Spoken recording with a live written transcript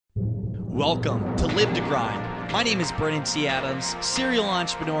Welcome to Live to Grind. My name is Brennan T. Adams, serial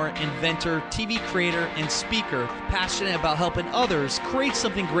entrepreneur, inventor, TV creator, and speaker, passionate about helping others create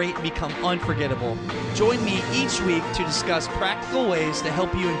something great and become unforgettable. Join me each week to discuss practical ways to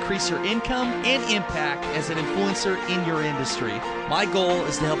help you increase your income and impact as an influencer in your industry. My goal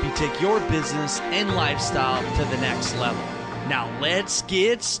is to help you take your business and lifestyle to the next level. Now let's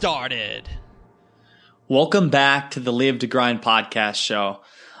get started. Welcome back to the Live to Grind podcast show.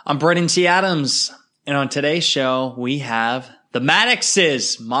 I'm Brennan T. Adams, and on today's show, we have the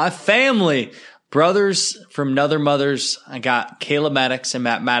Maddoxes, my family, brothers from another mothers. I got Caleb Maddox and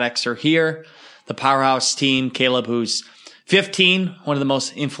Matt Maddox are here, the powerhouse team. Caleb, who's 15, one of the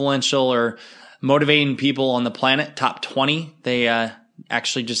most influential or motivating people on the planet, top 20. They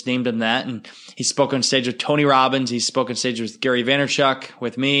actually just named him that, and he spoke on stage with Tony Robbins. He spoke on stage with Gary Vaynerchuk,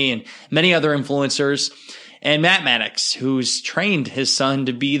 with me, and many other influencers. And Matt Maddox, who's trained his son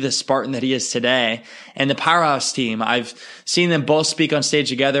to be the Spartan that he is today, and the powerhouse team. I've seen them both speak on stage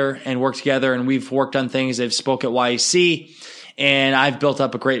together and work together, and we've worked on things. They've spoke at YEC, and I've built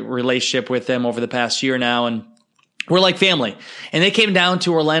up a great relationship with them over the past year now, and we're like family. And they came down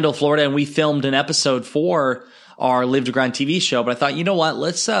to Orlando, Florida, and we filmed an episode for our Live to Grind TV show. But I thought, you know what?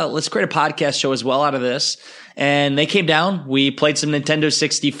 Let's create a podcast show as well out of this. And they came down. We played some Nintendo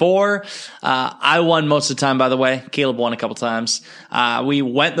 64. I won most of the time, by the way. Caleb won a couple times. We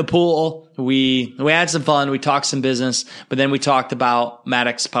went in the pool. We had some fun. We talked some business, but then we talked about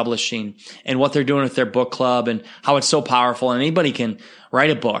Maddox Publishing and what they're doing with their book club and how it's so powerful. And anybody can write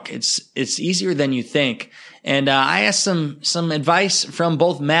a book. It's easier than you think. And I asked some advice from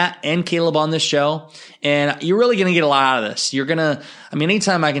both Matt and Caleb on this show, and you're really going to get a lot out of this.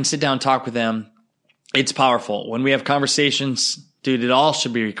 Anytime I can sit down and talk with them, it's powerful. When we have conversations, dude, it all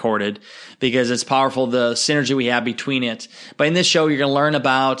should be recorded because it's powerful, the synergy we have between it. But in this show, you're going to learn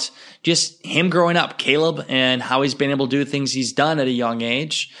about just him growing up, Caleb, and how he's been able to do things he's done at a young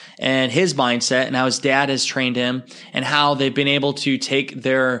age and his mindset and how his dad has trained him and how they've been able to take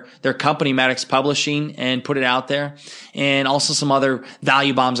their company, Maddox Publishing, and put it out there. And also some other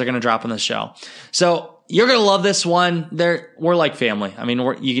value bombs are going to drop on the show. So you're going to love this one. We're like family. I mean,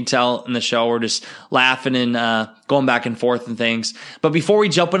 you can tell in the show, we're just laughing and going back and forth and things. But before we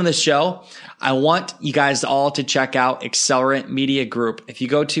jump into the show, I want you guys all to check out Accelerant Media Group. If you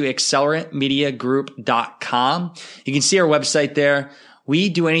go to accelerantmediagroup.com, you can see our website there. We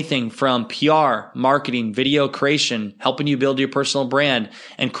do anything from PR, marketing, video creation, helping you build your personal brand,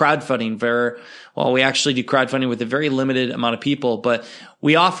 and crowdfunding. We actually do crowdfunding with a very limited amount of people, but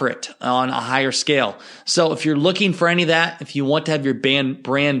we offer it on a higher scale. So if you're looking for any of that, if you want to have your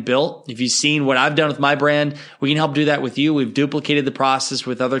brand built, if you've seen what I've done with my brand, we can help do that with you. We've duplicated the process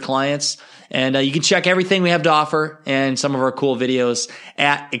with other clients. And you can check everything we have to offer and some of our cool videos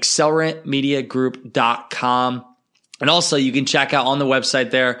at accelerantmediagroup.com. And also, you can check out on the website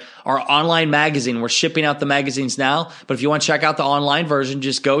there our online magazine. We're shipping out the magazines now, but if you want to check out the online version,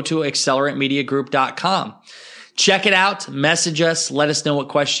 just go to accelerantmediagroup.com. Check it out, message us, let us know what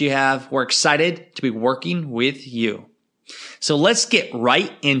questions you have. We're excited to be working with you. So let's get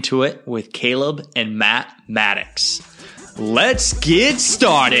right into it with Caleb and Matt Maddox. Let's get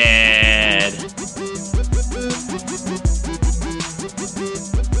started.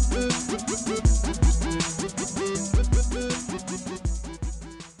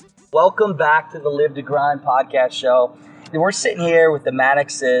 Welcome back to the Live to Grind podcast show. We're sitting here with the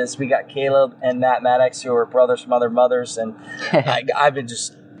Maddoxes. We got Caleb and Matt Maddox, who are brothers from other mothers, and I love you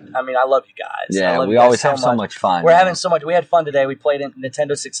guys. Yeah, we always have so much fun. We're having so much. We had fun today. We played in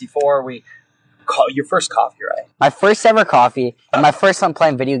Nintendo 64. Your first coffee, right? My first ever coffee, and my first time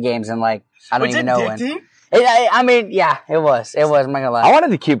playing video games, and I don't even know when. Yeah, it was. I'm not gonna lie. I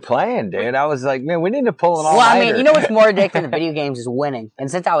wanted to keep playing, dude. I was like, man, we need to pull an all-nighter. Well, I mean, you know what's more addicting to video games is winning.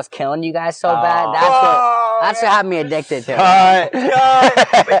 And since I was killing you guys so bad, that's what had me addicted to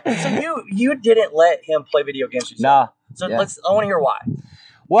it. So you didn't let him play video games yourself? No. So I want to hear why.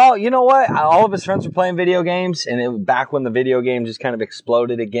 Well, you know what? All of his friends were playing video games, and it was back when the video game just kind of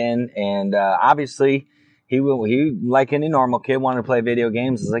exploded again. And obviously, he like any normal kid wanted to play video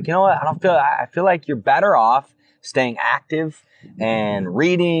games. He's like, you know what? I feel like you're better off staying active and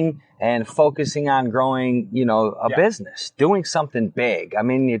reading and focusing on growing, a business, doing something big. I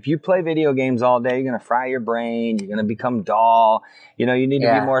mean, if you play video games all day, you're going to fry your brain. You're going to become dull. You need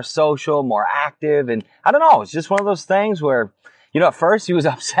to be more social, more active. And I don't know. It's just one of those things where, at first he was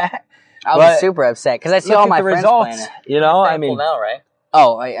upset. I was super upset because I see all my friends results, playing it. Now, right?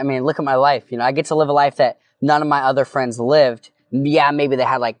 Oh, I mean, look at my life. I get to live a life that none of my other friends lived. Yeah, maybe they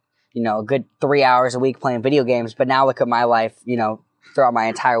had a good 3 hours a week playing video games, but now look at my life, throughout my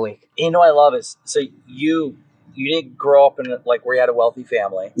entire week. You know what I love is, so you didn't grow up in like where you had a wealthy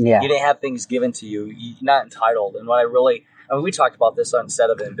family. Yeah. You didn't have things given to you. You're not entitled. And what we talked about this on set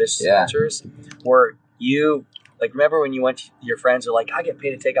of Ambitious Adventures, where you, like, remember when you went to your friends are like, I get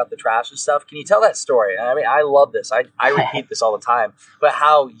paid to take out the trash and stuff. Can you tell that story? I mean, I love this. I repeat this all the time, but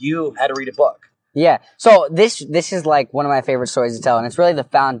how you had to read a book. Yeah. So this is like one of my favorite stories to tell, and it's really the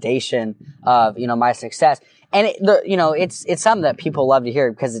foundation of, my success. And it's something that people love to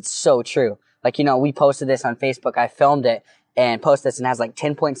hear because it's so true. Like, we posted this on Facebook. I filmed it and posted this and it has like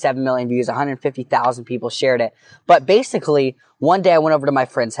 10.7 million views. 150,000 people shared it. But basically, one day I went over to my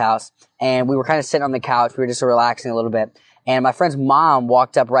friend's house and we were kind of sitting on the couch. We were just relaxing a little bit. And my friend's mom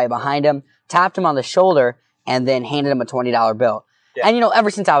walked up right behind him, tapped him on the shoulder, and then handed him a $20 bill. Yeah. And, ever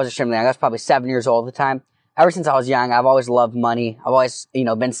since I was extremely young, I was probably 7 years old at the time. Ever since I was young, I've always loved money. I've always,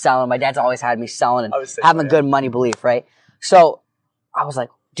 been selling. My dad's always had me selling and having a good money belief, right? So I was like,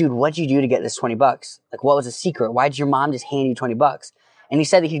 dude, what'd you do to get this $20? Like, what was the secret? Why'd your mom just hand you $20? And he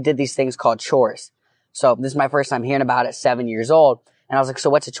said that he did these things called chores. So this is my first time hearing about it, 7 years old. And I was like, so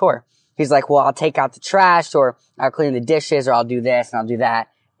what's a chore? He's like, well, I'll take out the trash, or I'll clean the dishes, or I'll do this and I'll do that.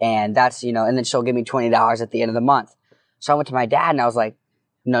 And that's, and then she'll give me $20 at the end of the month. So I went to my dad and I was like,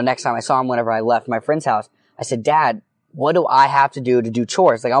 next time I saw him, whenever I left my friend's house, I said, Dad, what do I have to do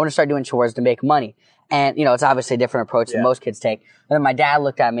chores? Like, I want to start doing chores to make money. And, it's obviously a different approach than most kids take. And then my dad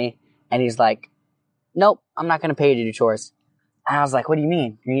looked at me and he's like, nope, I'm not going to pay you to do chores. And I was like, what do you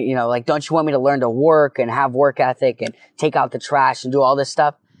mean? Like, don't you want me to learn to work and have work ethic and take out the trash and do all this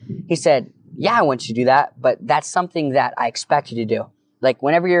stuff? He said, yeah, I want you to do that, but that's something that I expect you to do. Like,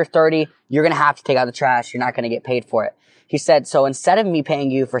 whenever you're 30, you're going to have to take out the trash. You're not going to get paid for it. He said, so instead of me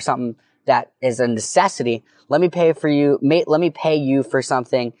paying you for something that is a necessity, let me pay you for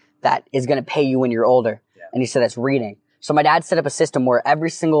something that is going to pay you when you're older. Yeah. And he said, that's reading. So my dad set up a system where every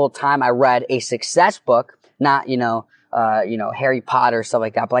single time I read a success book, not, Harry Potter or stuff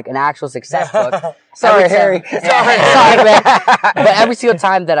like that, but like an actual success book. Sorry, Harry. Sorry, man. But every single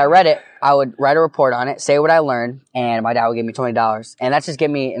time that I read it, I would write a report on it, say what I learned, and my dad would give me $20. And that's just give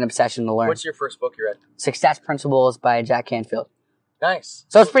me an obsession to learn. What's your first book you read? Success Principles by Jack Canfield. Nice.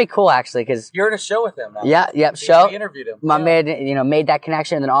 So it's pretty cool, actually, because you're in a show with him now. Yeah, show. We interviewed him. Made that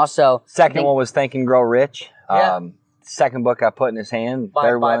connection, and then also second one was Think and Grow Rich. Second book I put in his hand. By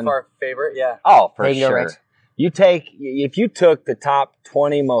far favorite. Yeah. Oh, for sure. If you took the top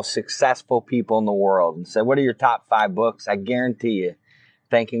 20 most successful people in the world and said, what are your top 5 books? I guarantee you,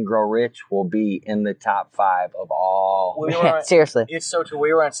 Think and Grow Rich will be in the top 5 of all. Seriously. It's so true.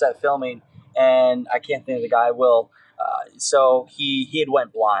 We were on set filming, and I can't think of the guy, Will. So he had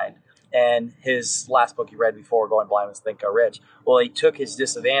went blind, and his last book he read before going blind was Think and Grow Rich. Well, he took his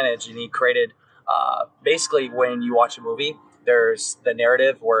disadvantage and he created, basically when you watch a movie, there's the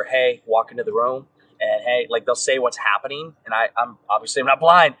narrative where, hey, walk into the room, and hey, like they'll say what's happening. And I'm not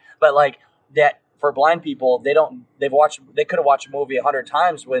blind, but like that for blind people, they could have watched a movie 100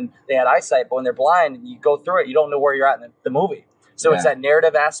 times when they had eyesight, but when they're blind and you go through it, you don't know where you're at in the movie. So it's that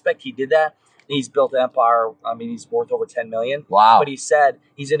narrative aspect. He did that. He's built an empire. I mean, he's worth over 10 million. Wow. But he said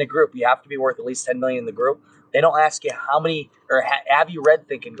he's in a group. You have to be worth at least 10 million in the group. They don't ask you how many, or have you read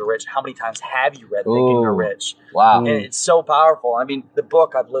Think and Grow Rich? How many times have you read Think and Grow Rich? Wow. And it's so powerful. I mean, the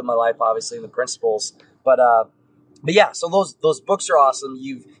book, I've lived my life, obviously, in the principles. But yeah, so those books are awesome.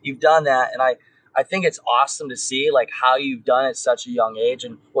 You've done that. And I think it's awesome to see like how you've done at such a young age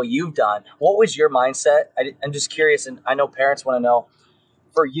and what you've done. What was your mindset? I'm just curious, and I know parents want to know,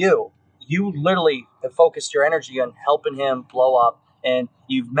 for you literally have focused your energy on helping him blow up, and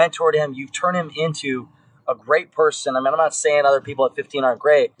you've mentored him. You've turned him into a great person. I mean, I'm not saying other people at 15 aren't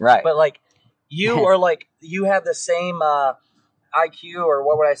great, right? But like you are like, you have the same IQ, or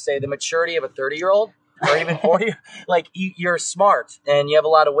what would I say, the maturity of a 30-year-old or even 40. Like you're smart and you have a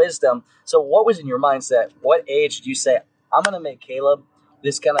lot of wisdom. So what was in your mindset? What age did you say, I'm going to make Caleb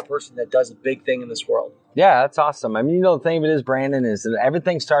this kind of person that does a big thing in this world? Yeah, that's awesome. I mean, the thing of it is, Brandon, is that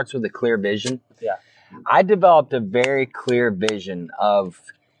everything starts with a clear vision. Yeah. I developed a very clear vision of,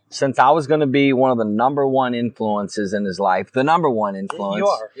 since I was going to be one of the number one influences in his life, the number one influence. You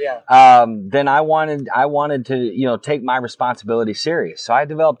are, yeah. Then I wanted to, take my responsibility serious. So I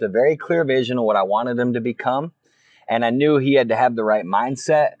developed a very clear vision of what I wanted him to become. And I knew he had to have the right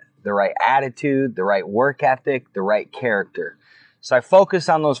mindset, the right attitude, the right work ethic, the right character. So I focused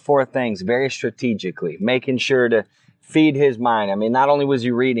on those 4 things very strategically, making sure to feed his mind. I mean, not only was he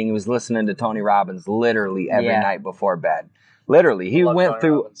reading, he was listening to Tony Robbins literally every night before bed. Literally. He went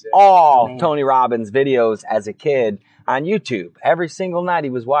through all Tony Robbins videos as a kid. on YouTube. Every single night he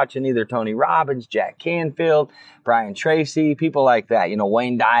was watching either Tony Robbins, Jack Canfield, Brian Tracy, people like that.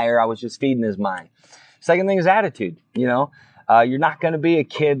 Wayne Dyer. I was just feeding his mind. Second thing is attitude. You're not going to be a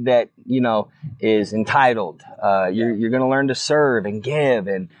kid that, is entitled. You're going to learn to serve and give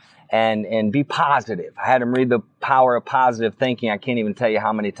and be positive. I had him read The Power of Positive Thinking. I can't even tell you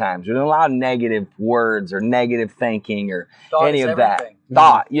how many times. We don't allow negative words or negative thinking or any of that.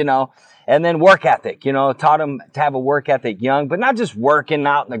 Thought, And then work ethic, taught him to have a work ethic young, but not just working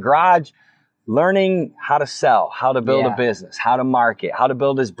out in the garage, learning how to sell, how to build a business, how to market, how to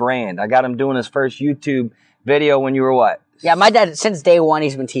build his brand. I got him doing his first YouTube video when you were what? Yeah, my dad, since day one,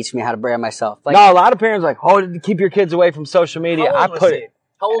 he's been teaching me how to brand myself. No, a lot of parents are like, keep your kids away from social media.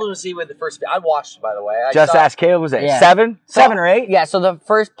 How old was he with the first? I watched it, by the way. Just Ask Caleb. Was it 7 or 8? Yeah. So the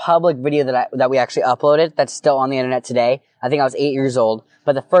first public video that we actually uploaded, that's still on the internet today. I think I was 8 years old.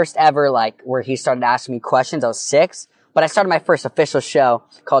 But the first ever, where he started asking me questions, I was 6. But I started my first official show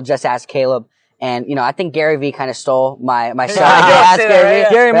called Just Ask Caleb. And, I think Gary Vee kind of stole my show.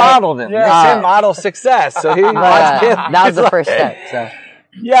 Gary modeled him. Yeah. He's him model success. So that was the first step. So.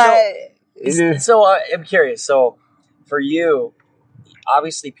 Yeah. So I'm curious. So for you,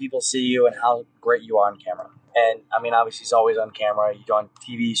 obviously people see you and how great you are on camera. And I mean, obviously he's always on camera. You're on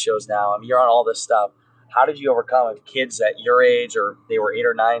TV shows now. I mean, you're on all this stuff. How did you overcome it? Kids at your age, or they were 8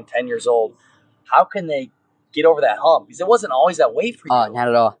 or 9, 10 years old, how can they get over that hump? Because it wasn't always that way for you. Oh, not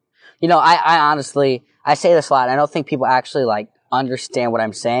at all. I honestly, I say this a lot. I don't think people actually understand what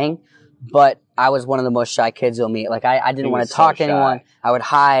I'm saying, but I was one of the most shy kids you'll meet. I didn't want to talk to anyone. I would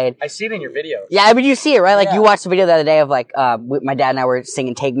hide. I see it in your videos. Yeah, I mean, you see it, right? You watched the video the other day of my dad and I were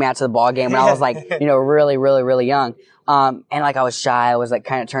singing "Take Me Out to the Ball Game" when I was really, really, really young. And I was shy. I was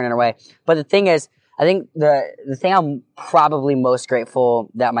kind of turning away. But the thing is, I think the thing I'm probably most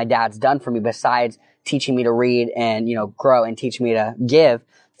grateful that my dad's done for me, besides teaching me to read and grow and teach me to give,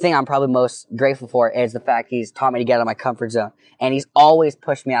 the thing I'm probably most grateful for is the fact he's taught me to get out of my comfort zone, and he's always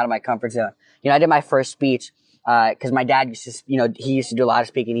pushed me out of my comfort zone. I did my first speech because my dad used to, he used to do a lot of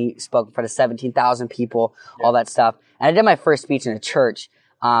speaking. He spoke in front of 17,000 people, all that stuff. And I did my first speech in a church.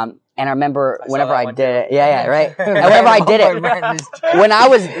 And I remember whenever I did it, right? And whenever I did it, when I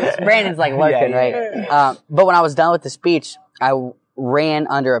was, Brandon's lurking, right? But when I was done with the speech, I ran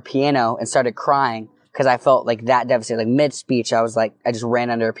under a piano and started crying because I felt that devastated. Mid-speech, I just ran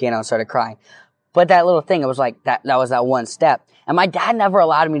under a piano and started crying. But that little thing, it was that was that one step. And my dad never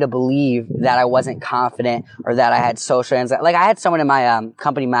allowed me to believe that I wasn't confident or that I had social anxiety. I had someone in my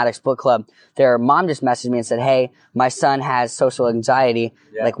company, Maddox Book Club, their mom just messaged me and said, "Hey, my son has social anxiety.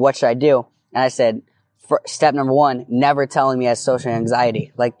 What should I do?" And I said, step number 1, never tell him he has social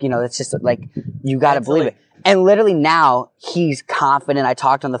anxiety. It's just you got to believe it. And literally now he's confident. I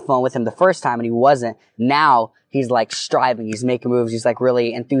talked on the phone with him the first time and he wasn't. Now he's striving. He's making moves. He's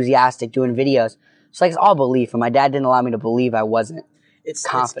really enthusiastic, doing videos. So it's all belief. And my dad didn't allow me to believe I wasn't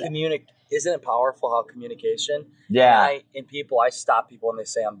confident. Isn't it powerful how communication? Yeah. I stop people when they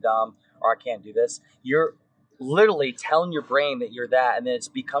say I'm dumb or I can't do this. You're literally telling your brain that you're that, and then it's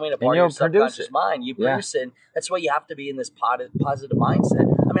becoming a part of your subconscious mind. You produce it. And that's why you have to be in this positive mindset.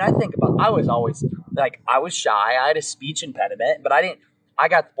 I mean, I was always I was shy. I had a speech impediment, but I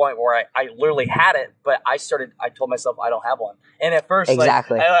got to the point where I literally had it, but I told myself I don't have one. And at first,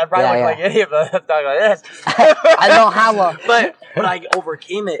 exactly. I probably look like an idiot, but I'm talking like this. I don't have one. But I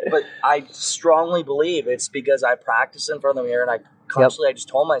overcame it. But I strongly believe it's because I practiced in front of the mirror and I constantly, I just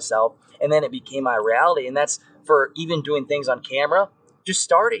told myself, and then it became my reality. And that's for even doing things on camera, just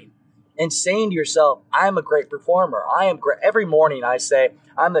starting and saying to yourself, I'm a great performer. I am great. Every morning I say,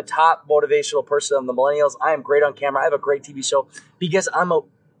 I'm the top motivational person of the millennials. I am great on camera. I have a great TV show because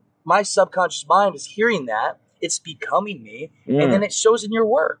my subconscious mind is hearing that. It's becoming me. And then it shows in your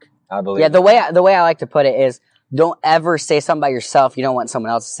work. I believe. Yeah. The way I like to put it is, don't ever say something about yourself you don't want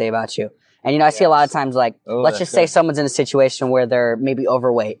someone else to say about you. And, I see a lot of times, let's just say someone's in a situation where they're maybe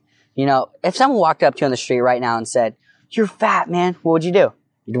overweight. If someone walked up to you on the street right now and said, "You're fat, man," what would you do?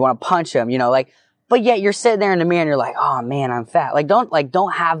 You'd want to punch him, but yet you're sitting there in the mirror and you're like, "Oh man, I'm fat."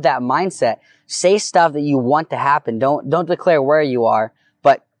 Don't have that mindset. Say stuff that you want to happen. Don't declare where you are,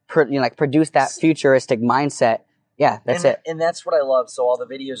 but produce that futuristic mindset. Yeah, that's it. And that's what I love. So all the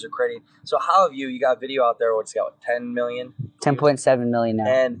videos are creating. So how have you got video out there? What's got 10 million? 10.7 million now.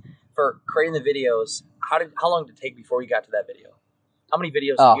 And for creating the videos, how long did it take before you got to that video? How many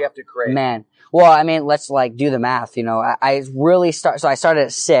videos do you have to create? Man. Well, I mean, let's do the math. I really so I started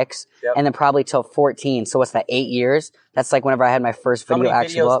at 6 and then probably till 14. So what's that, 8 years? That's whenever I had my first video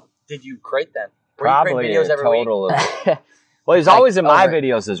actually up. Did you create then? Probably videos every total week? Well, he's always in my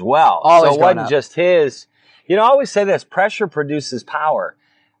videos as well. Always so it wasn't just his. I always say this, pressure produces power.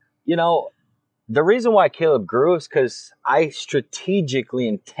 The reason why Caleb grew is because I strategically,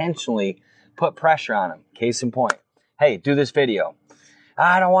 intentionally put pressure on him. Case in point. Hey, do this video.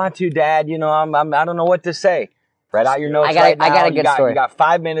 I don't want to, Dad. I don't know what to say. Write out your notes I got a good story. You got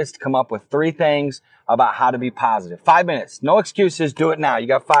 5 minutes to come up with 3 things about how to be positive. 5 minutes. No excuses. Do it now. You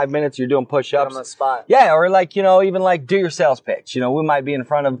got 5 minutes. You're doing push-ups. On the spot. Yeah, or even do your sales pitch. We might be in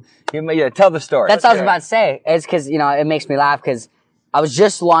front of you. Tell the story. That's what I was about to say. It's because, it makes me laugh because I was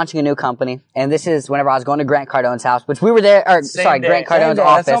just launching a new company, and this is whenever I was going to Grant Cardone's house, which we were there, Grant Cardone's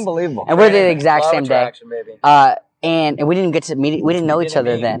office. That's unbelievable. And we're there the exact same day. Baby. And we didn't get to meet, we didn't know each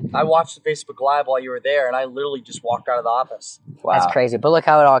other then. I watched the Facebook Live while you were there, and I literally just walked out of the office. Wow. That's crazy. But look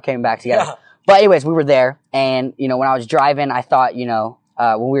how it all came back together. Yeah. But anyways, we were there, and, when I was driving, I thought,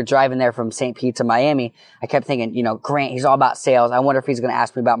 when we were driving there from St. Pete to Miami, I kept thinking, Grant, he's all about sales. I wonder if he's going to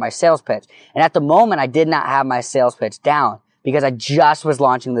ask me about my sales pitch. And at the moment, I did not have my sales pitch down because I just was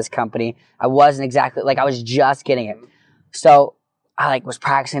launching this company. I wasn't exactly, I was just getting it. So I, was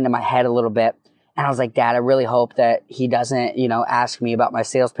practicing in my head a little bit. And I was like, Dad, I really hope that he doesn't, ask me about my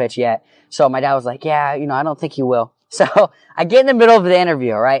sales pitch yet. So my dad was like, yeah, I don't think he will. So I get in the middle of the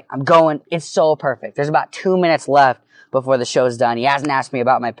interview, right? I'm going, it's so perfect. There's about 2 minutes left before the show's done. He hasn't asked me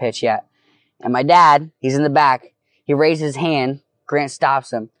about my pitch yet. And my dad, he's in the back. He raises his hand. Grant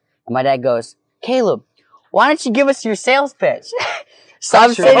stops him. And my dad goes, Caleb, why don't you give us your sales pitch? So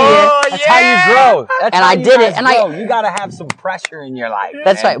I'm sitting here. That's how you grow. That's and how I you did guys it. And grow. You got to have some pressure in your life.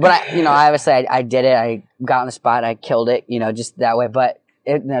 That's man. right. But I obviously I did it. I got on the spot. I killed it, just that way. But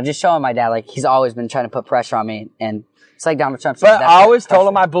just showing my dad, he's always been trying to put pressure on me. And it's like Donald Trump said. But I always told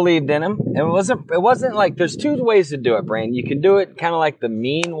him I believed in him. And it wasn't like, there's 2 ways to do it, Brandon. You can do it kind of like the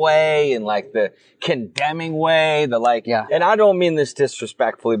mean way and the condemning way, yeah. And I don't mean this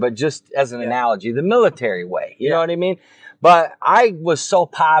disrespectfully, but just as an analogy, the military way. You know what I mean? But I was so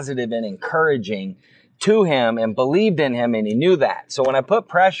positive and encouraging to him and believed in him, and he knew that. So when I put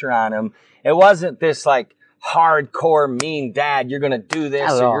pressure on him, it wasn't this hardcore mean dad, you're going to do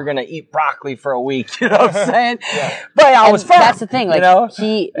this or you're going to eat broccoli for a week. You know what I'm saying? But I was firm. That's the thing. My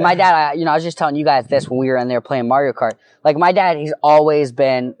dad, I was just telling you guys this when we were in there playing Mario Kart. My dad, he's always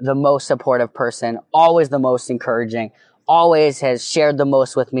been the most supportive person, always the most encouraging, always has shared the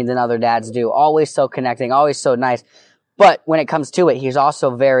most with me than other dads do, always so connecting, always so nice. But when it comes to it, he's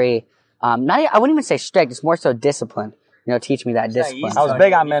also very, I wouldn't even say strict, it's more so disciplined. Teach me that discipline. I was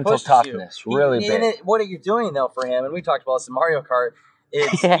big on mental toughness, really big. What are you doing, though, for him? And we talked about this in Mario Kart.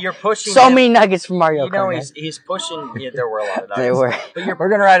 You're pushing so him. many nuggets from Mario Kart. He's pushing. Yeah, there were a lot of nuggets. There were. But we're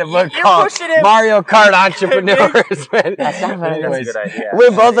going to write a book you're called pushing him. Mario Kart Entrepreneurs. That's not funny. That's a good idea. We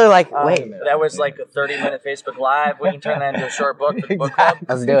both are wait. That was a 30-minute Facebook Live. We can turn that into a short book for the book club.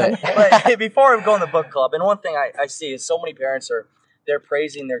 Let's do it. But before we go in the book club, and one thing I see is so many parents they're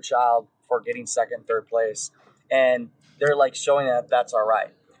praising their child for getting second, third place. And they're showing that that's all right.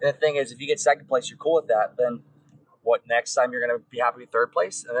 And the thing is, if you get second place, you're cool with that. Then what next time you're going to be happy with third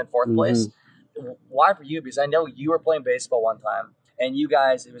place and then fourth place? Why for you? Because I know you were playing baseball one time and you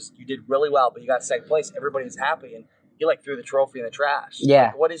guys, you did really well, but you got second place. Everybody was happy and you threw the trophy in the trash.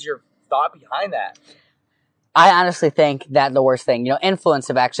 Yeah. What is your thought behind that? I honestly think that the worst thing, Influence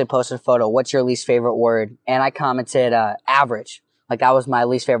have actually posted a photo. What's your least favorite word? And I commented, average. That was my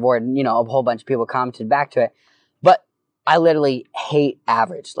least favorite word. And, a whole bunch of people commented back to it. But I literally hate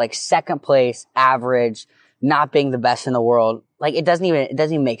average. Second place, average, not being the best in the world. It doesn't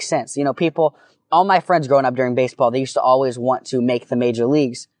even make sense. All my friends growing up during baseball, they used to always want to make the major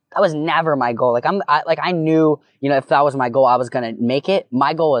leagues. That was never my goal. I knew, if that was my goal, I was going to make it.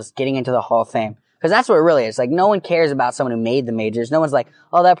 My goal was getting into the Hall of Fame. Because that's what it really is. No one cares about someone who made the majors. No one's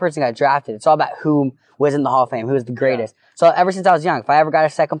oh, that person got drafted. It's all about who was in the Hall of Fame, who was the greatest. Yeah. So ever since I was young, if I ever got a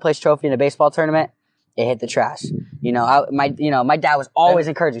second place trophy in a baseball tournament, it hit the trash. My dad was always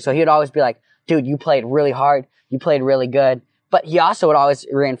encouraging. So he would always be dude, you played really hard. You played really good. But he also would always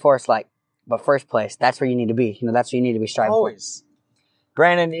reinforce but first place, that's where you need to be. That's what you need to be striving always. For.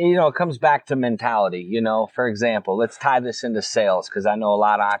 Brandon, it comes back to mentality. For example, let's tie this into sales because I know a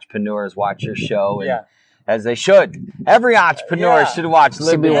lot of entrepreneurs watch your show, and as they should. Every entrepreneur should watch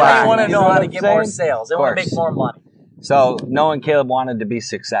Live be Be wild. They Wild. want to know how to get more sales. They want to make more money. So knowing Caleb wanted to be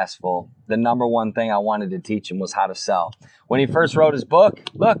successful, the number one thing I wanted to teach him was how to sell. When he first wrote his book,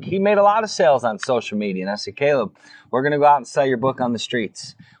 look, he made a lot of sales on social media. And I said, Caleb, we're going to go out and sell your book on the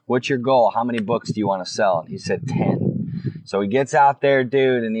streets. What's your goal? How many books do you want to sell? And he said 10. So he gets out there,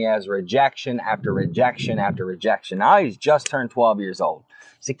 dude, and he has rejection after rejection after rejection. Now he's just turned 12 years old.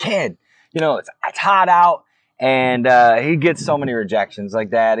 He's a kid. It's hot out. And he gets so many rejections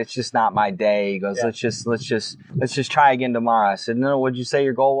like that. It's just not my day. He goes, let's just try again tomorrow. I said, no, what'd you say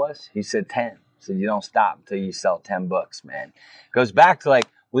your goal was? He said 10. I said, you don't stop until you sell 10 books, man. Goes back to like,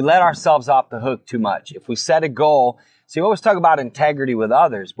 we let ourselves off the hook too much. If we set a goal, see, we always talk about integrity with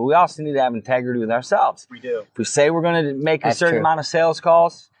others, but we also need to have integrity with ourselves. We do. If we say we're going to make That's a certain true. amount of sales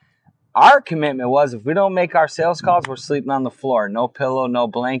calls, our commitment was if we don't make our sales calls, we're sleeping on the floor. No pillow, no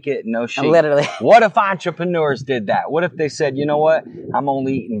blanket, no sheet. Literally. What if entrepreneurs did that? What if they said, you know what? I'm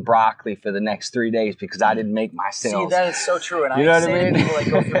only eating broccoli for the next 3 days because I didn't make my sales. See, that is so true. And You know I what I say mean? to people that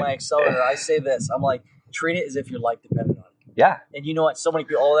go through my accelerator, I say this. I'm like, treat it as if your life depended on it. Yeah. And you know what? So many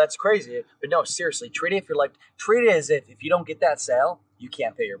people, oh, that's crazy. But no, seriously, treat it as if you don't get that sale, you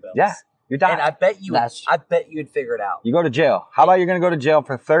can't pay your bills. Yeah. You're done. And I bet you'd figure it out. You go to jail. How about you're going to go to jail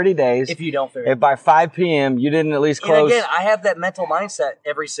for 30 days? If you don't figure it If by 5 p.m. you didn't at least out. close. And again, I have that mental mindset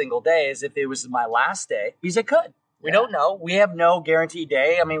every single day as if it was my last day because it could. We don't know. We have no guaranteed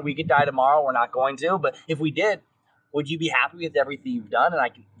day. I mean, we could die tomorrow. We're not going to. But if we did, would you be happy with everything you've done? And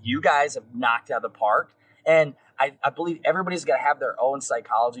you guys have knocked out of the park. And I believe everybody's got to have their own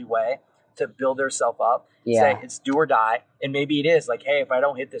psychology way to build themselves up. Yeah. Say it's do or die. And maybe it is like, hey, if I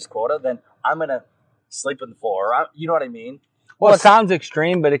don't hit this quota, then I'm going to sleep on the floor. You know what I mean? Well, it sounds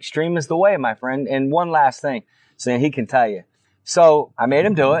extreme, but extreme is the way, my friend. And one last thing, so he can tell you. So I made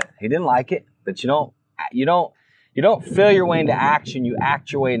him do it. He didn't like it, but you don't feel your way into action. You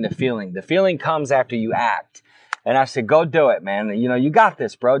act your way into feeling. The feeling comes after you act. And I said, go do it, man. You got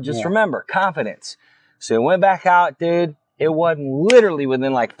this, bro. Just remember, confidence. So he went back out, dude. It wasn't literally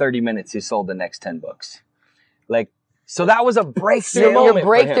within like 30 minutes he sold the next 10 books. Like, so that was a breakthrough moment Your for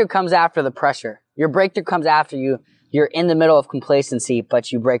breakthrough him. comes after the pressure. Your breakthrough comes after you're in the middle of complacency,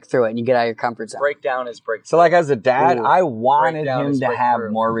 but you break through it and you get out of your comfort zone. Breakdown is breakthrough. So like as a dad, Ooh. I wanted Breakdown him is to have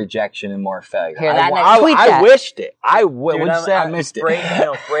breakthrough. more rejection and more failure. Hear that next? Tweet I that. wished it. Dude, Would you say I missed it?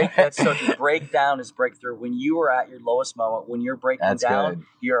 That's so true. Breakdown is breakthrough. When you are at your lowest moment, when you're breaking That's down, good.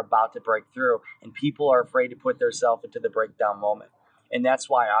 you're about to break through. And people are afraid to put themselves into the breakdown moment. And that's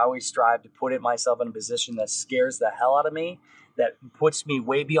why I always strive to put myself in a position that scares the hell out of me, that puts me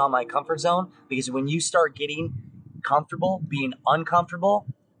way beyond my comfort zone. Because when you start getting comfortable, being uncomfortable,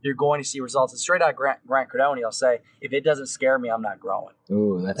 you're going to see results. And straight out Grant Cardone, he'll say, if it doesn't scare me, I'm not growing.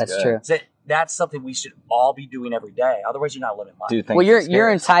 Ooh, that's good. true. So that's something we should all be doing every day. Otherwise, you're not living life. Do things Well, that your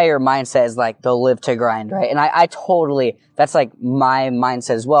scare us. entire mindset is like they'll live to grind, right? And I totally, that's like my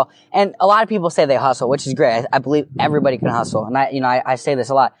mindset as well. And a lot of people say they hustle, which is great. I believe everybody can hustle. And I say this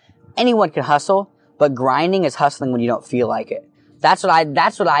a lot. Anyone can hustle, but grinding is hustling when you don't feel like it. That's what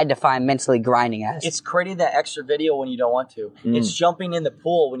I define mentally grinding as. It's creating that extra video when you don't want to. It's jumping in the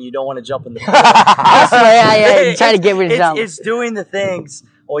pool when you don't want to jump in the pool. yeah, trying to get me to jump. It's doing the things.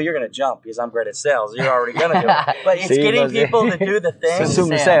 Well, you're going to jump because I'm great at sales. You're already going to do it. But it's See, getting those- people to do the things. Assume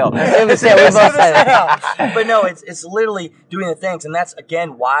the sale. Assume the sale. We both say that. But no, it's literally doing the things. And that's,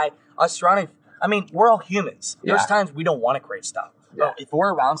 again, why us surrounding, I mean, we're all humans. There's Yeah. times we don't want to create stuff. Yeah. But if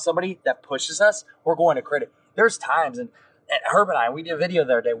we're around somebody that pushes us, we're going to create it. There's times, and Herb and I, we did a video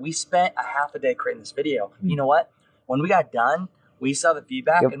the other day. We spent a half a day creating this video. You know what? When we got done, we saw the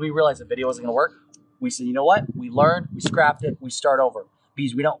feedback and we realized the video wasn't going to work. We said, you know what? We learned, we scrapped it, we start over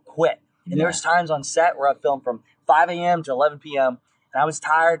because we don't quit. And there's times on set where I filmed from 5 a.m. to 11 p.m. and I was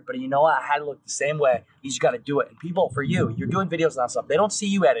tired, but you know what? I had to look the same way. You just got to do it. And people, for you, you're doing videos on stuff. They don't see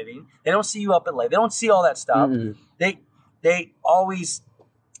you editing. They don't see you up at late. They don't see all that stuff. They always,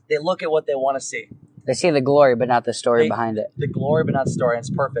 they look at what they want to see. They see the glory, but not the story behind it. The glory, but not the story. And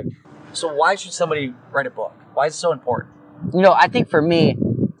it's perfect. So why should somebody write a book? Why is it so important? I think for me,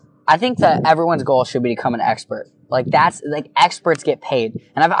 I think that everyone's goal should be to become an expert. Like that's like experts get paid,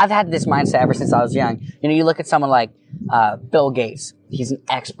 and I've had this mindset ever since I was young. You look at someone like Bill Gates. He's an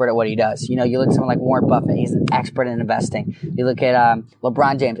expert at what he does. You look at someone like Warren Buffett. He's an expert in investing. You look at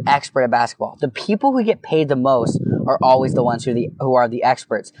LeBron James, expert at basketball. The people who get paid the most are always the ones who are the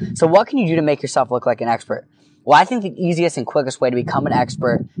experts. So what can you do to make yourself look like an expert? Well, I think the easiest and quickest way to become an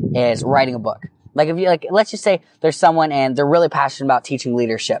expert is writing a book. Like if you let's just say there's someone and they're really passionate about teaching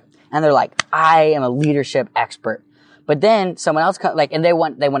leadership, and they're like, I am a leadership expert. But then someone else and they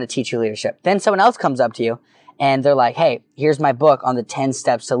want to teach you leadership. Then someone else comes up to you and they're like, hey, here's my book on the 10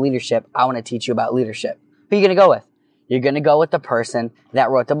 steps to leadership. I want to teach you about leadership. Who are you going to go with? You're going to go with the person that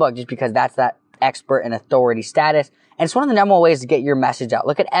wrote the book just because that's that expert and authority status. And it's one of the number one ways to get your message out.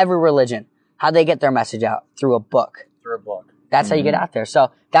 Look at every religion, how they get their message out through a book. Through a book. That's how you get out there.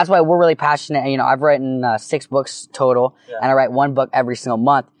 So that's why we're really passionate. I've written 6 books total, and I write 1 book every single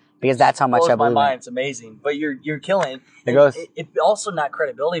month because that's how much I Blows my believe in mind. it. It's amazing. But you're killing. It goes- It's also not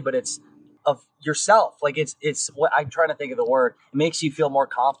credibility, but it's of yourself. Like it's what I'm trying to think of the word. It makes you feel more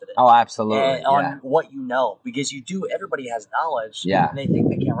confident. Oh, absolutely. And on what you know, because everybody has knowledge. Yeah. And they think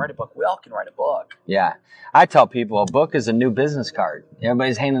they can't write a book. We all can write a book. Yeah. I tell people a book is a new business card.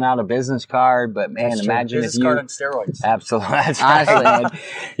 Everybody's handing out a business card, but man, imagine business if you card on steroids. Absolutely. That's Honestly. right.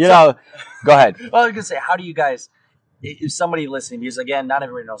 You know, go ahead. Well, I was gonna say, how do you guys? If somebody listening, because again, not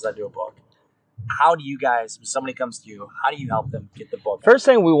everybody knows how to do a book. How do you guys, when somebody comes to you, how do you help them get the book? First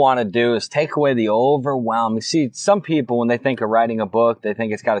thing we want to do is take away the overwhelm. You see, some people, when they think of writing a book, they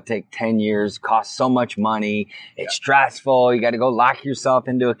think it's got to take 10 years, cost so much money, it's stressful, you got to go lock yourself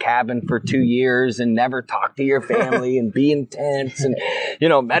into a cabin for 2 years and never talk to your family and be intense and,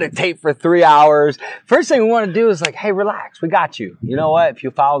 meditate for 3 hours. First thing we want to do is like, hey, relax, we got you. You know what? If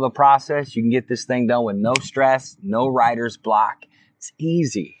you follow the process, you can get this thing done with no stress, no writer's block. It's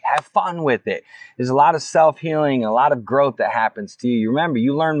easy. Have fun with it. There's a lot of self-healing, a lot of growth that happens to you. You remember,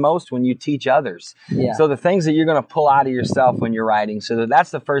 you learn most when you teach others. Yeah. So the things that you're going to pull out of yourself when you're writing, so that's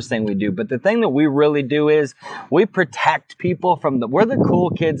the first thing we do. But the thing that we really do is we protect people we're the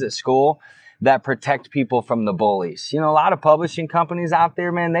cool kids at school that protect people from the bullies. A lot of publishing companies out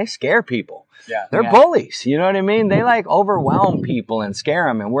there, man, they scare people. Yeah. They're bullies. You know what I mean? They overwhelm people and scare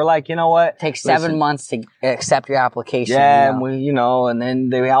them. And we're like, you know what? It takes 7 months to accept your application. Yeah, and and then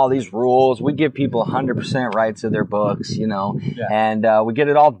they have all these rules. We give people 100% rights of their books, and we get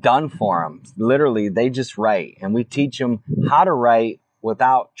it all done for them. Literally, they just write, and we teach them how to write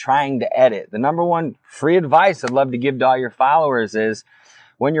without trying to edit. The number one free advice I'd love to give to all your followers is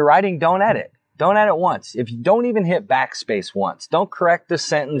when you're writing, don't edit. Don't edit once. If you don't even hit backspace once, don't correct a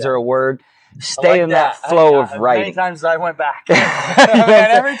sentence or a word. Stay in that flow of writing. Many times I went back.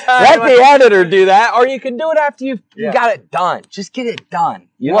 Every time. Let the editor do that, or you can do it after you got it done. Just get it done.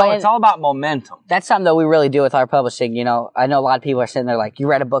 It's all about momentum. That's something that we really do with our publishing. I know a lot of people are sitting there like, you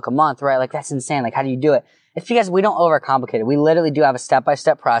write a book a month, right? Like, that's insane. Like, how do you do it? It's because we don't overcomplicate it. We literally do have a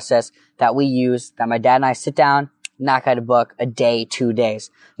step-by-step process that we use, that my dad and I sit down, knock out a book a day, 2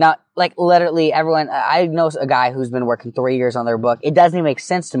 days. Now, like literally everyone, I know a guy who's been working 3 years on their book. It doesn't even make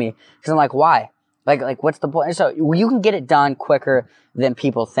sense to me because I'm like, why? Like what's the point? So you can get it done quicker than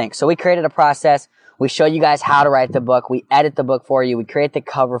people think. So we created a process. We show you guys how to write the book. We edit the book for you. We create the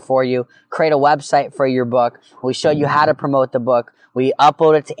cover for you, create a website for your book. We show you how to promote the book. We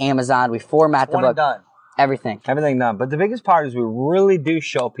upload it to Amazon. We format the book. Done. Everything done. But the biggest part is we really do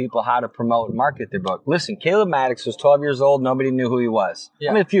show people how to promote and market their book. Listen, Caleb Maddox was 12 years old. Nobody knew who he was. Yeah.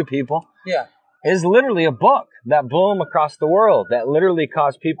 I mean, a few people. Yeah. It's literally a book that blew him across the world, that literally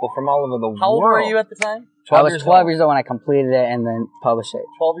caused people from all over the world. How old were you at the time? I was 12 years old when I completed it and then published it.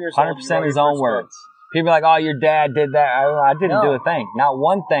 12 years old. 100% his own words. People are like, oh, your dad did that. I didn't do a thing. Not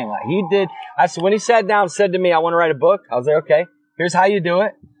one thing. Like he did. When he sat down and said to me, I want to write a book, I was like, okay, here's how you do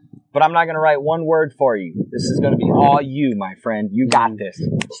it. But I'm not going to write one word for you. This is going to be all you, my friend. You got this.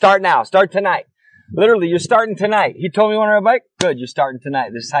 Start now. Start tonight. Literally, you're starting tonight. He told me you want to ride a bike? Good, you're starting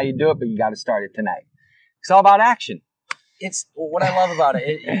tonight. This is how you do it, but you got to start it tonight. It's all about action. It's what I love about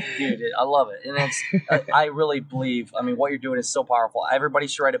it, dude. I love it, and I really believe. I mean, what you're doing is so powerful. Everybody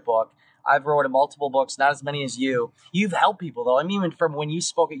should write a book. I've written multiple books, not as many as you. You've helped people though. I mean, even from when you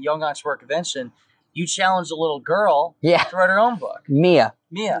spoke at Young Entrepreneur Convention, you challenged a little girl to write her own book. Mia.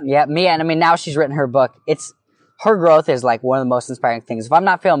 Yeah, Mia. And I mean, now she's written her book. Her growth is like one of the most inspiring things. If I'm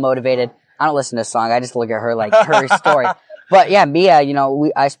not feeling motivated, I don't listen to a song. I just look at her, like her story. But yeah, Mia,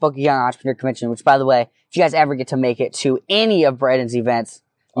 I spoke at Young Entrepreneur Convention, which by the way, if you guys ever get to make it to any of Brandon's events,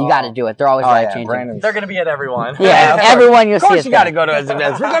 you got to do it. They're always life-changing. They're going to be at everyone. Yeah, everyone you'll see. Of course you got to go to his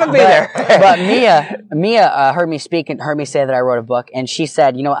events. We're going to be there. But Mia heard me speak and heard me say that I wrote a book. And she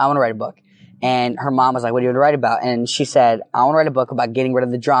said, I want to write a book. And her mom was like, what do you want to write about? And she said, I want to write a book about getting rid of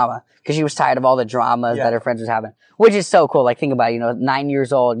the drama. Because she was tired of all the dramas that her friends was having. Which is so cool. Like, think about it. 9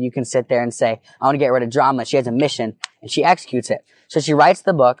 years old, you can sit there and say, I want to get rid of drama. She has a mission, and she executes it. So she writes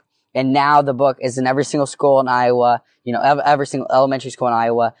the book, and now the book is in every single school in Iowa. Every single elementary school in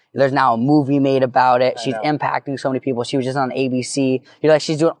Iowa. There's now a movie made about it. She's impacting so many people. She was just on ABC.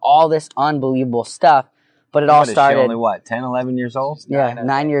 She's doing all this unbelievable stuff. But it all started. She only 10, 11 years old? Yeah,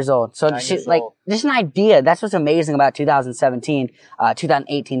 9 years old. So she's like, just an idea. That's what's amazing about 2017,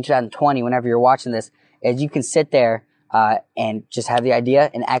 2018, 2020, whenever you're watching this, is you can sit there, and just have the idea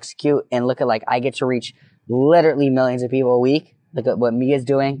and execute and look at I get to reach literally millions of people a week. Look at what Mia's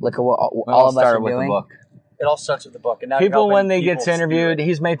doing. Look at what all of us are doing. The book. It all starts with the book. And now people, when they get interviewed,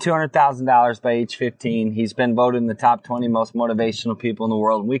 he's made $200,000 by age 15. He's been voted in the top 20 most motivational people in the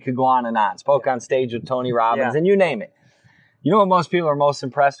world. We could go on and on. Spoke on stage with Tony Robbins, and you name it. You know what most people are most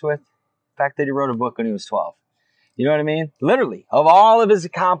impressed with? The fact that he wrote a book when he was 12. You know what I mean? Literally, of all of his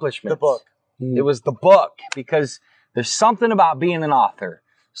accomplishments. The book. It was the book, because there's something about being an author,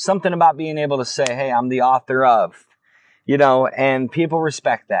 something about being able to say, hey, I'm the author of, you know, and people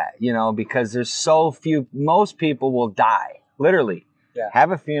respect that, you know, because there's so few, most people will die, literally, have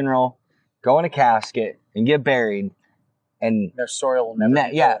a funeral, go in a casket and get buried. And their story will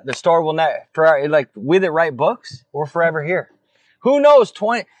never be told. the story will never, like we that write books, we're forever here. Who knows,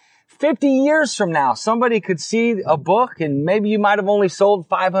 50 years from now, somebody could see a book and maybe you might have only sold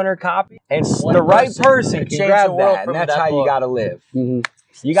 500 copies. And the right person can grab that. And that's how you got to live. Mm-hmm.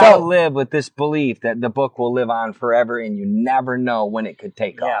 You got to live with this belief that the book will live on forever and you never know when it could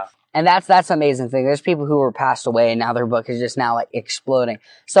take off. And that's the amazing thing. There's people who were passed away and now their book is just now like exploding.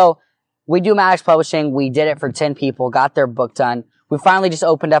 So we do Maddox Publishing. We did it for 10 people, got their book done. We finally just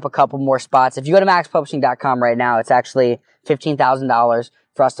opened up a couple more spots. If you go to MaddoxPublishing.com right now, it's actually $15,000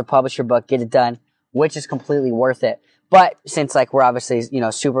 for us to publish your book, get it done, which is completely worth it. But since like we're obviously, you know,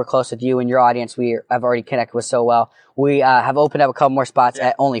 super close with you and your audience, I've already connected with so well. We have opened up a couple more spots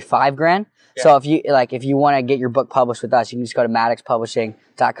at only $5,000. Yeah. So if you want to get your book published with us, you can just go to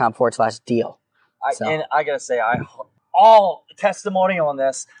MaddoxPublishing.com/deal. And I gotta say, all testimonial on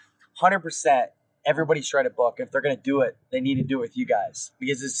this, 100%. Everybody should write a book. If they're going to do it, they need to do it with you guys,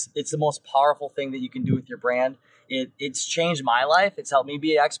 because it's the most powerful thing that you can do with your brand. It's changed my life. It's helped me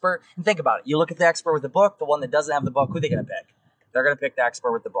be an expert. And think about it. You look at the expert with the book, the one that doesn't have the book, who are they going to pick? They're going to pick the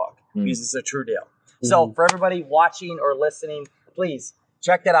expert with the book because it's a true deal. So for everybody watching or listening, please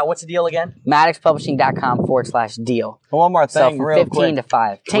check that out. What's the deal again? MaddoxPublishing.com/deal. Well, one more thing, so real 15 quick. to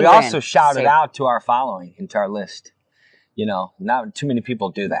 5. We also shouted out to our following and to our list. You know, not too many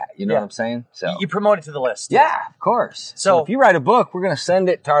people do that. You know what I'm saying? So you promote it to the list. Yeah, of course. So if you write a book, we're going to send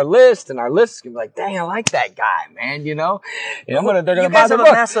it to our list, and our list is going to be like, dang, I like that guy, man, you know? And they're going to buy the book. You guys have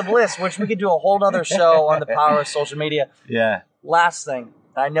a massive list, which we could do a whole other show on the power of social media. Yeah. Last thing,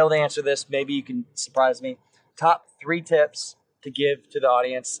 I know the answer to this. Maybe you can surprise me. Top 3 tips to give to the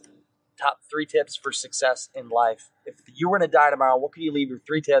audience. Top 3 tips for success in life. If you were to die tomorrow, what could you leave your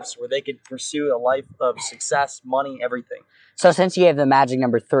 3 tips where they could pursue a life of success, money, everything? So since you have the magic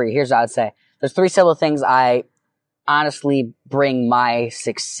number 3, here's what I would say. There's 3 simple things I honestly bring my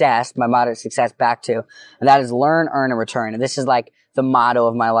success, my moderate success back to. And that is learn, earn, and return. And this is like the motto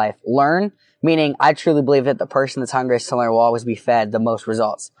of my life. Learn, meaning I truly believe that the person that's hungriest to learn will always be fed the most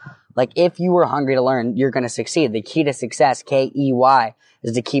results. Like if you were hungry to learn, you're going to succeed. The key to success, KEY,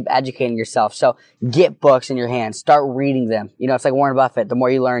 is to keep educating yourself. So get books in your hands. Start reading them. You know, it's like Warren Buffett. The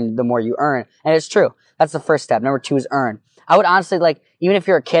more you learn, the more you earn. And it's true. That's the first step. Number 2 is earn. I would honestly, like, even if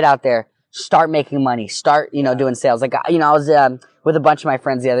you're a kid out there, start making money. Start, you know, doing sales. Like, you know, I was with a bunch of my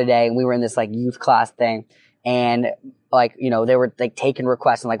friends the other day, and we were in this, like, youth class thing. And, like, you know, they were, like, taking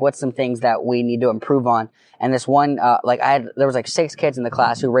requests and, like, what's some things that we need to improve on? And this one, there was, like, 6 kids in the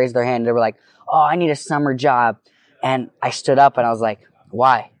class who raised their hand. They were like, oh, I need a summer job. And I stood up and I was like,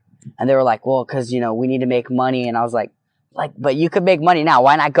 why? And they were like, well, because, you know, we need to make money. And I was like, but you could make money now.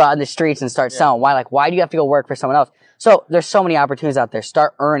 Why not go out in the streets and start selling? Why do you have to go work for someone else? So there's so many opportunities out there.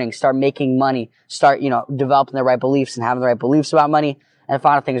 Start earning, start making money, start, you know, developing the right beliefs and having the right beliefs about money. And the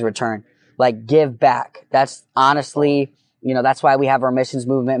final thing is return. Like, give back. That's honestly, you know, that's why we have our missions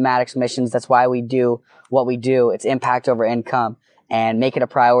movement, Maddox Missions. That's why we do what we do. It's impact over income, and make it a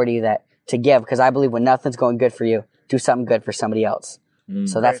priority to give. Because I believe when nothing's going good for you, do something good for somebody else.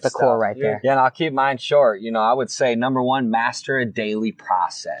 So that's the core right there. Yeah, and I'll keep mine short. You know, I would say number 1, master a daily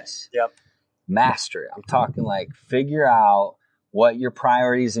process. Yep. Master it. I'm talking like figure out what your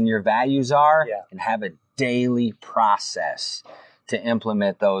priorities and your values are and have a daily process to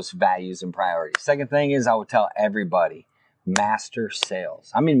implement those values and priorities. Second thing is I would tell everybody, master sales.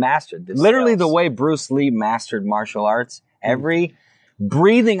 I mean, mastered. Literally the way Bruce Lee mastered martial arts. Every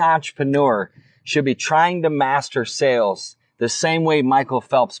breathing entrepreneur should be trying to master sales the same way Michael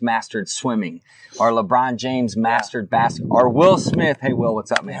Phelps mastered swimming, or LeBron James mastered basketball, or Will Smith. Hey, Will,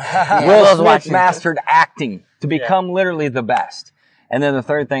 what's up, man? Will Smith mastered acting to become literally the best. And then the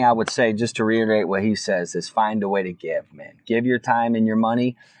third thing I would say, just to reiterate what he says, is find a way to give, man. Give your time and your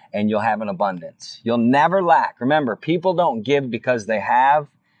money, and you'll have an abundance. You'll never lack. Remember, people don't give because they have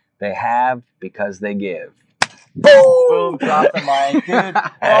because they give. Boom! Drop the mic. Dude,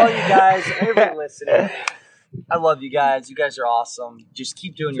 all you guys, everybody listening, I love you guys. You guys are awesome. Just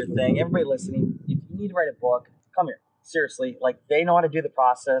keep doing your thing. Everybody listening, if you need to write a book, come here. Seriously, like, they know how to do the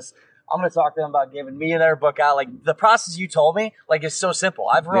process. I'm going to talk to them about giving me their book out. Like, the process you told me, like, is so simple.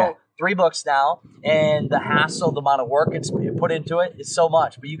 I've wrote 3 books now, and the hassle, the amount of work it's put into it is so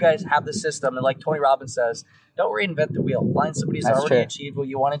much. But you guys have the system, and like Tony Robbins says, don't reinvent the wheel. Find somebody who's already achieved what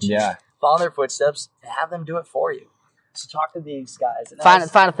you want to achieve. Yeah. follow their footsteps, and have them do it for you. So talk to these guys.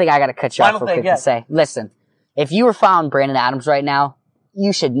 Final thing I got to cut you off real quick yeah. to say. Listen, if you were following Brandon Adams right now,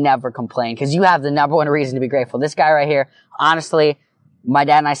 you should never complain because you have the number one reason to be grateful. This guy right here, honestly, my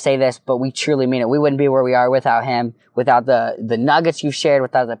dad and I say this, but we truly mean it. We wouldn't be where we are without him, without the nuggets you've shared,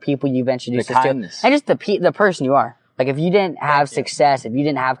 without the people you've introduced us to, and just the person you are. Like, if you didn't have success, if you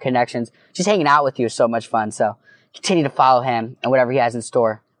didn't have connections, just hanging out with you is so much fun. So continue to follow him, and whatever he has in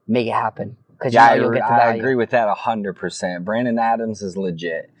store, make it happen. Because you'll get the value. I agree with that 100%. Brandon Adams is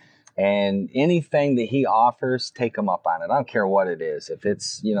legit. And anything that he offers, take him up on it. I don't care what it is. If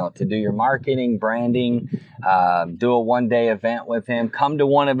it's, to do your marketing, branding, do a one-day event with him, come to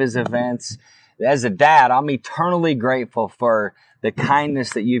one of his events. As a dad, I'm eternally grateful for the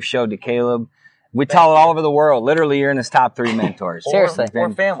kindness that you've showed to Caleb. We tell it all over the world. Literally, you're in his top 3 mentors. Seriously. We're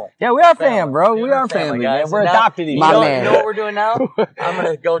family. Yeah, we are family, bro. We are family, man. We're adopted each other. You know what we're doing now? I'm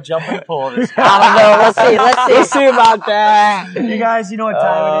going to go jump in the pool. I don't know. Let's see. We'll see about that. You guys, you know what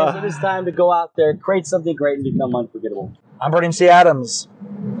time it is. It is time to go out there, create something great, and become unforgettable. I'm Brennan C. Adams.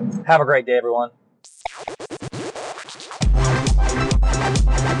 Have a great day, everyone.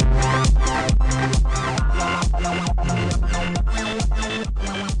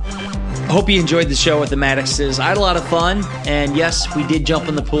 I hope you enjoyed the show with the Maddoxes. I had a lot of fun, and yes, we did jump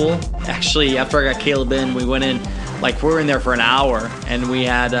in the pool. Actually, after I got Caleb in, we went in, we were in there for an hour, and we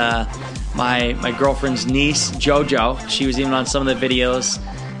had my girlfriend's niece, JoJo. She was even on some of the videos,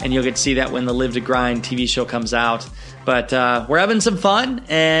 and you'll get to see that when the Live to Grind TV show comes out. But we're having some fun,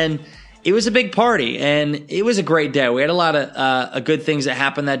 and it was a big party, and it was a great day. We had a lot of good things that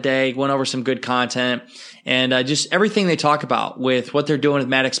happened that day, went over some good content. And just everything they talk about with what they're doing with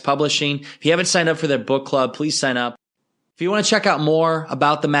Maddox Publishing. If you haven't signed up for their book club, please sign up. If you want to check out more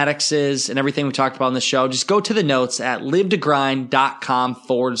about the Maddoxes and everything we talked about on the show, just go to the notes at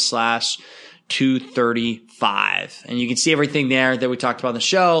livetogrind.com/235. And you can see everything there that we talked about on the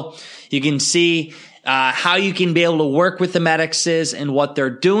show. You can see how you can be able to work with the Maddoxes and what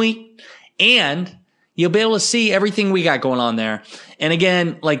they're doing. And you'll be able to see everything we got going on there. And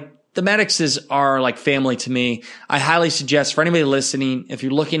again, the Maddoxes are like family to me. I highly suggest for anybody listening, if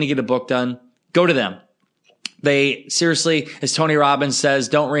you're looking to get a book done, go to them. They seriously, as Tony Robbins says,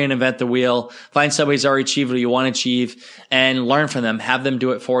 don't reinvent the wheel. Find somebody who's already achieved what you want to achieve and learn from them. Have them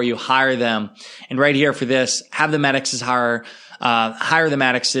do it for you. Hire them. And right here for this, have the Maddoxes hire the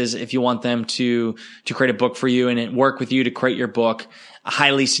Maddoxes if you want them to create a book for you and work with you to create your book. I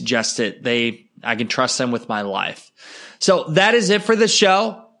highly suggest it. I can trust them with my life. So that is it for the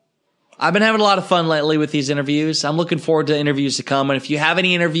show. I've been having a lot of fun lately with these interviews. I'm looking forward to interviews to come. And if you have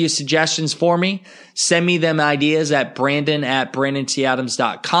any interview suggestions for me, send me them ideas at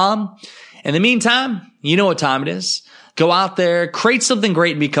brandon@brandonTadams.com. In the meantime, you know what time it is. Go out there, create something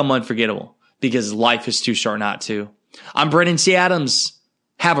great, and become unforgettable because life is too short not to. I'm Brennan C. Adams.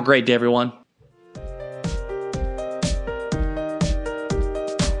 Have a great day, everyone.